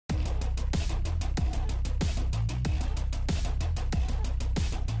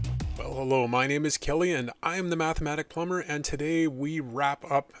Hello, my name is Kelly and I am the Mathematic Plumber, and today we wrap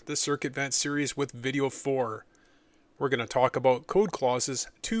up the Circuit Vent series with video 4. We're going to talk about code clauses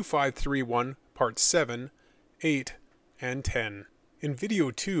 2531, part 7, 8, and 10. In video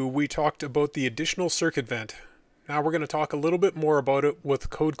 2, we talked about the additional circuit vent. Now we're going to talk a little bit more about it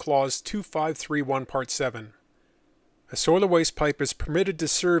with code clause 2531, part 7. A solar waste pipe is permitted to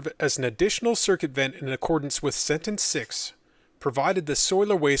serve as an additional circuit vent in accordance with sentence 6. Provided the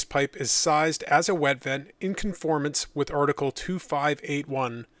solar waste pipe is sized as a wet vent in conformance with Article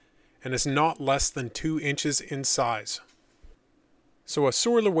 2581 and is not less than 2 inches in size. So a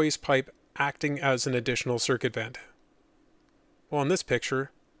solar waste pipe acting as an additional circuit vent. Well, in this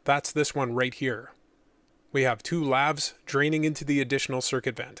picture, that's this one right here. We have 2 lavs draining into the additional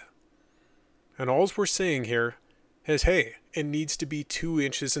circuit vent. And all we're saying here is, hey, it needs to be 2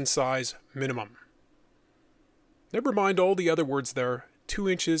 inches in size minimum. Never mind all the other words there, 2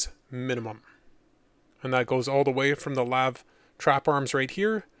 inches minimum. And that goes all the way from the lav trap arms right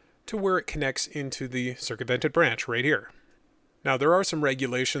here to where it connects into the circumvented branch right here. Now there are some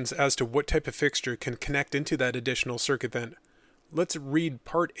regulations as to what type of fixture can connect into that additional circuit vent. Let's read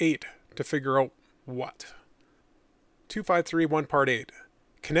part 8 to figure out what. 2531 part 8.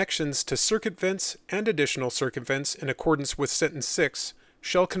 Connections to circuit vents and additional circuit vents in accordance with sentence 6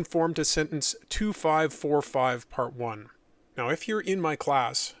 shall conform to sentence 2545 part 1. Now if you're in my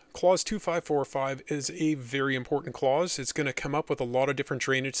class, clause 2545 is a very important clause. It's going to come up with a lot of different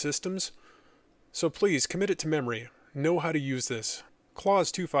drainage systems. So please commit it to memory. Know how to use this.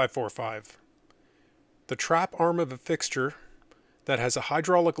 Clause 2545. The trap arm of a fixture that has a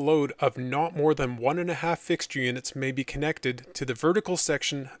hydraulic load of not more than 1.5 fixture units may be connected to the vertical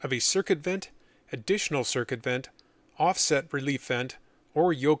section of a circuit vent, additional circuit vent, offset relief vent,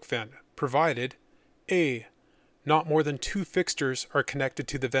 or yoke vent, provided A. Not more than 2 fixtures are connected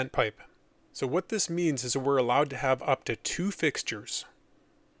to the vent pipe. So what this means is that we're allowed to have up to 2 fixtures.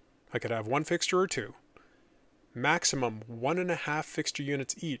 I could have 1 fixture or 2. Maximum 1.5 fixture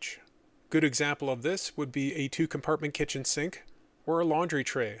units each. Good example of this would be a 2-compartment kitchen sink or a laundry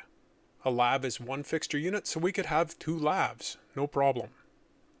tray. A lab is 1 fixture unit, so we could have 2 lavs, no problem.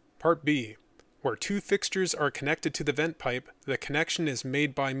 Part B. Where 2 fixtures are connected to the vent pipe, the connection is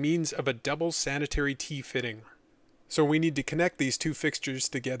made by means of a double sanitary T-fitting. So we need to connect these 2 fixtures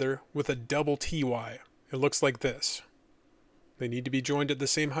together with a double TY. It looks like this. They need to be joined at the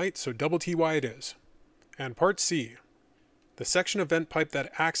same height, so double TY it is. And part C. The section of vent pipe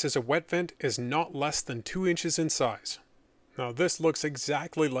that acts as a wet vent is not less than 2 inches in size. Now this looks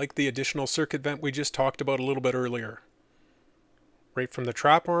exactly like the additional circuit vent we just talked about a little bit earlier. Right from the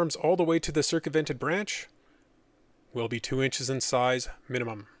trap arms all the way to the circumvented branch will be 2 inches in size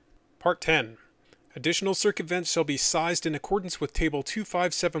minimum. Part 10. Additional circuit vents shall be sized in accordance with table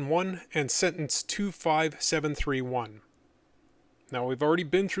 2571 and sentence 25731. Now we've already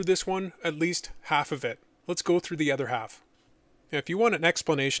been through this one, at least half of it. Let's go through the other half. If you want an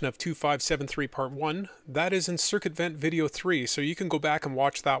explanation of 2573 part 1, that is in circuit vent video 3, so you can go back and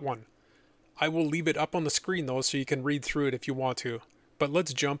watch that one. I will leave it up on the screen though, so you can read through it if you want to. But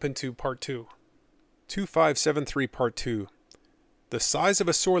let's jump into part 2. 2573 part 2. The size of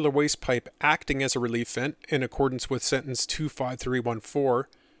a solar waste pipe acting as a relief vent in accordance with sentence 25314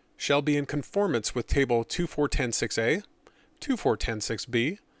 shall be in conformance with table 24106A,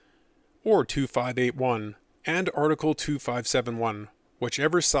 24106B, or 2581 and article 2571,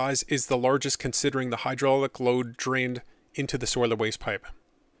 whichever size is the largest considering the hydraulic load drained into the solar waste pipe.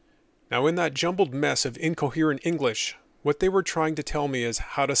 Now in that jumbled mess of incoherent English, what they were trying to tell me is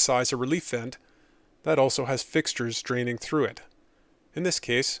how to size a relief vent that also has fixtures draining through it. In this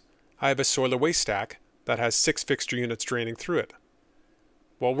case, I have a solar waste stack that has 6 fixture units draining through it.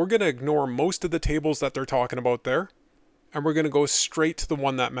 Well, we're going to ignore most of the tables that they're talking about there, and we're going to go straight to the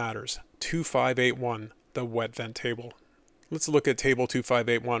one that matters, 2581, the wet vent table. Let's look at table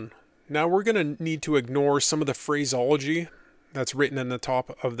 2581. Now we're going to need to ignore some of the phraseology that's written in the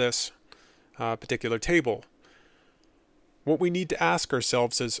top of this particular table. What we need to ask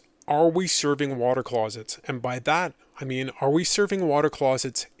ourselves is, are we serving water closets? And by that, I mean, are we serving water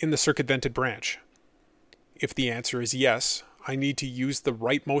closets in the circumvented branch? If the answer is yes, I need to use the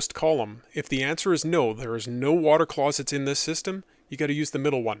rightmost column. If the answer is no, there is no water closets in this system, you got to use the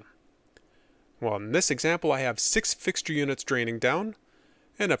middle one. Well, in this example, I have 6 fixture units draining down,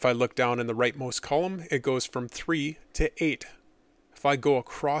 and if I look down in the rightmost column, it goes from 3 to 8. If I go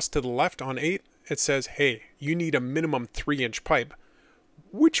across to the left on 8, it says, hey, you need a minimum 3-inch pipe,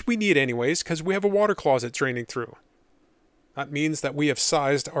 which we need anyways because we have a water closet draining through. That means that we have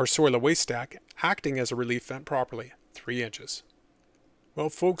sized our soil waste stack acting as a relief vent properly, 3 inches. Well,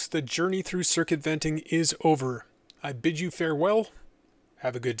 folks, the journey through circuit venting is over. I bid you farewell.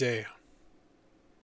 Have a good day.